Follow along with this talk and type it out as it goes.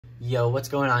Yo, what's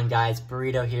going on guys?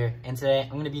 Burrito here, and today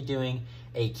I'm going to be doing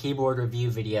a keyboard review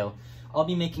video. I'll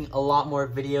be making a lot more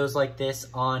videos like this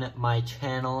on my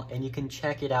channel, and you can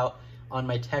check it out on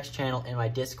my text channel and my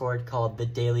Discord called The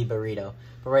Daily Burrito.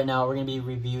 But right now we're going to be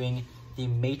reviewing the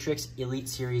Matrix Elite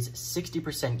Series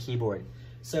 60% keyboard.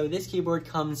 So this keyboard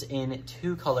comes in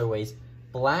two colorways,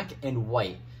 black and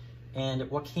white.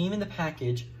 And what came in the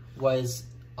package was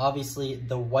obviously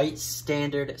the white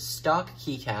standard stock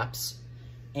keycaps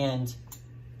and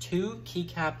two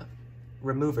keycap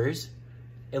removers.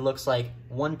 It looks like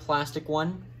one plastic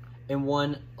one and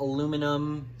one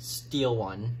aluminum steel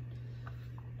one.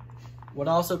 What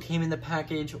also came in the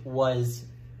package was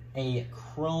a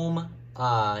chrome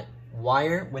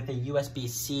wire with a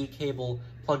USB-C cable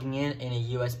plugging in and a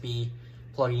USB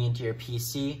plugging into your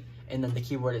PC. And then the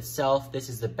keyboard itself, this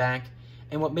is the back.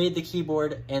 And what made the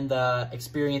keyboard and the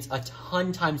experience a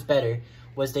ton times better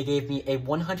was they gave me a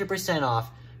 100% off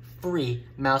free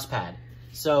mouse pad.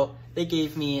 So they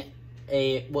gave me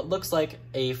what looks like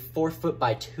a 4-foot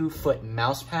by 2-foot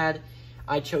mouse pad.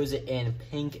 I chose it in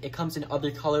pink. It comes in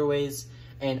other colorways,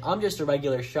 and I'm just a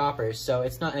regular shopper, so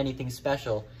it's not anything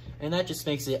special. And that just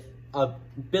makes it a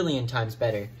billion times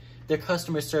better. Their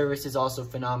customer service is also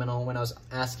phenomenal. When I was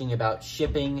asking about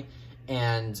shipping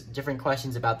and different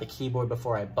questions about the keyboard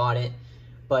before I bought it.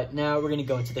 But now we're gonna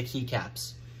go into the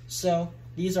keycaps. So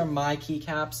these are my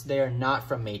keycaps. They are not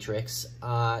from Matrix.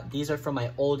 These are from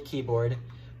my old keyboard,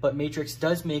 but Matrix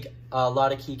does make a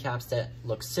lot of keycaps that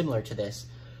look similar to this.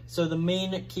 So the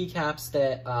main keycaps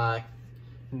that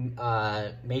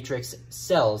Matrix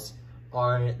sells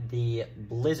are the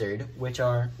Blizzard, which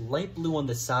are light blue on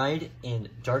the side and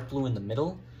dark blue in the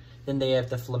middle. Then they have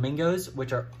the Flamingos,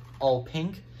 which are all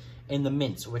pink, and the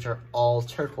Mints, which are all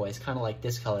turquoise, kind of like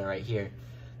this color right here.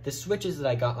 The switches that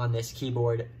I got on this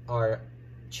keyboard are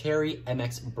Cherry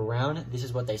MX Brown. This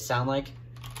is what they sound like.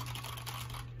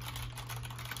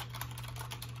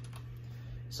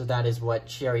 So that is what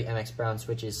Cherry MX Brown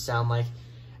switches sound like.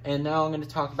 And now I'm going to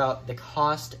talk about the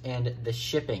cost and the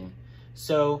shipping.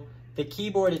 So the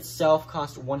keyboard itself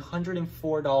cost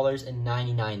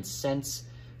 $104.99,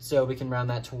 so we can round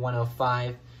that to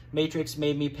 $105. Matrix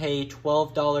made me pay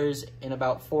 $12 and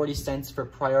about 40 cents for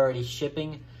priority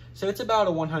shipping, so it's about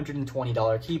a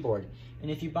 $120 keyboard.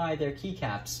 And if you buy their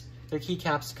keycaps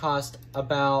cost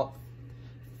about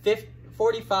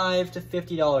 $45 to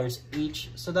 $50 each,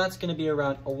 so that's going to be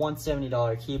around a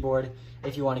 $170 keyboard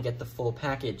if you want to get the full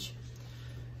package.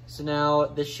 So now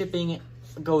the shipping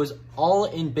goes all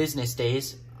in business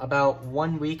days, about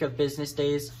 1 week of business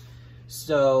days.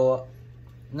 So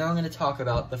now I'm going to talk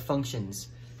about the functions.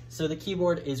 So the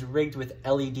keyboard is rigged with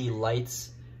LED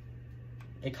lights.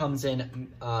 It comes in,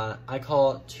 I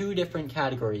call two different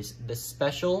categories. The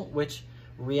special, which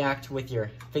react with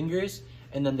your fingers,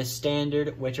 and then the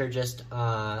standard, which are just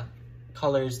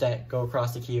colors that go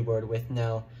across the keyboard with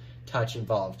no touch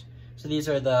involved. So these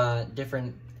are the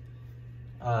different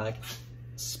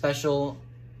special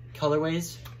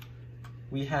colorways.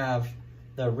 We have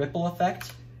the ripple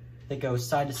effect that goes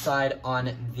side to side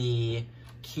on the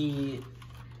keycap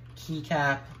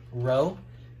row.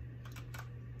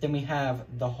 Then we have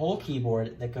the whole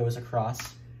keyboard that goes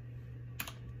across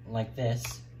like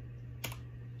this.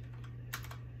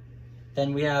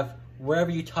 Then we have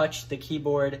wherever you touch the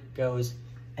keyboard goes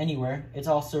anywhere. It's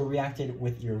also reacted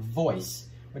with your voice,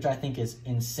 which I think is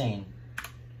insane.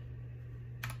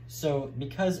 So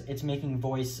because it's making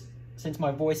voice, since my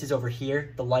voice is over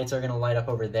here, the lights are gonna light up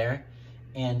over there.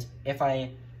 And if I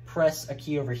press a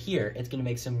key over here, it's gonna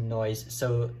make some noise,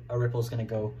 so a ripple is gonna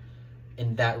go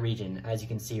in that region, as you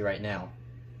can see right now.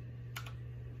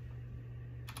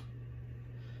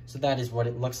 So that is what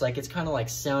it looks like. It's kind of like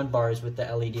sound bars with the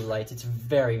LED lights. It's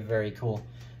very, very cool.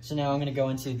 So now I'm gonna go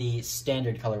into the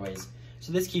standard colorways.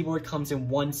 So this keyboard comes in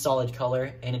one solid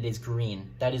color, and it is green.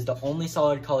 That is the only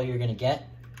solid color you're gonna get.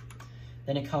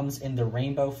 Then it comes in the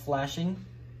rainbow flashing,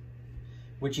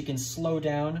 which you can slow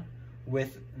down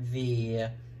with the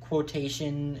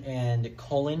quotation and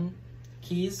colon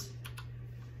keys,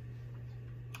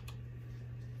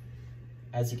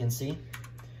 as you can see.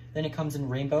 Then it comes in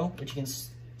rainbow, which you can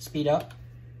speed up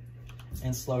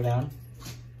and slow down.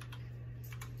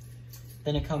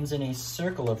 Then it comes in a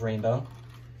circle of rainbow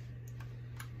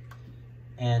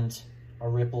and a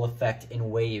ripple effect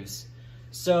in waves.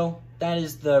 So that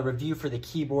is the review for the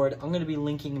keyboard. I'm going to be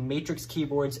linking Matrix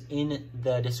keyboards in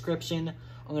the description.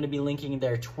 I'm going to be linking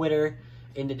their Twitter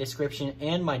in the description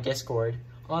and my Discord.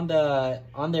 On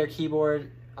their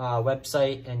keyboard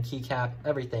website and keycap,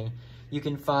 everything, you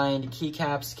can find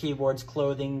keycaps, keyboards,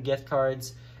 clothing, gift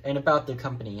cards, and about their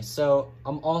company. So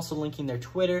I'm also linking their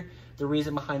Twitter, The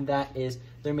reason behind that is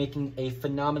they're making a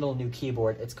phenomenal new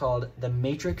keyboard. It's called the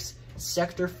Matrix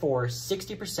Sector 4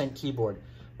 60% keyboard,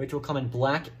 which will come in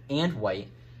black and white.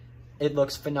 It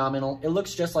looks phenomenal. It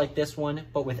looks just like this one,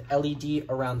 but with LED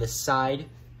around the side,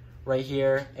 right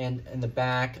here, and in the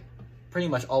back, pretty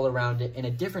much all around it, and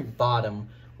a different bottom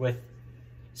with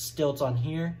stilts on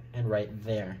here and right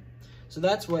there. So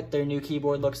that's what their new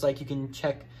keyboard looks like. You can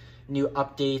check new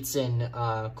updates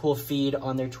and cool feed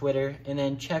on their Twitter, and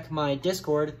then check my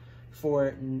Discord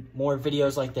for more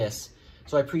videos like this.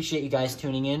 So I appreciate you guys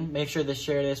tuning in. Make sure to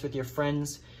share this with your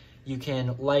friends. You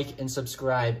can like and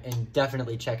subscribe, and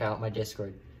definitely check out my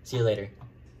Discord. See you later.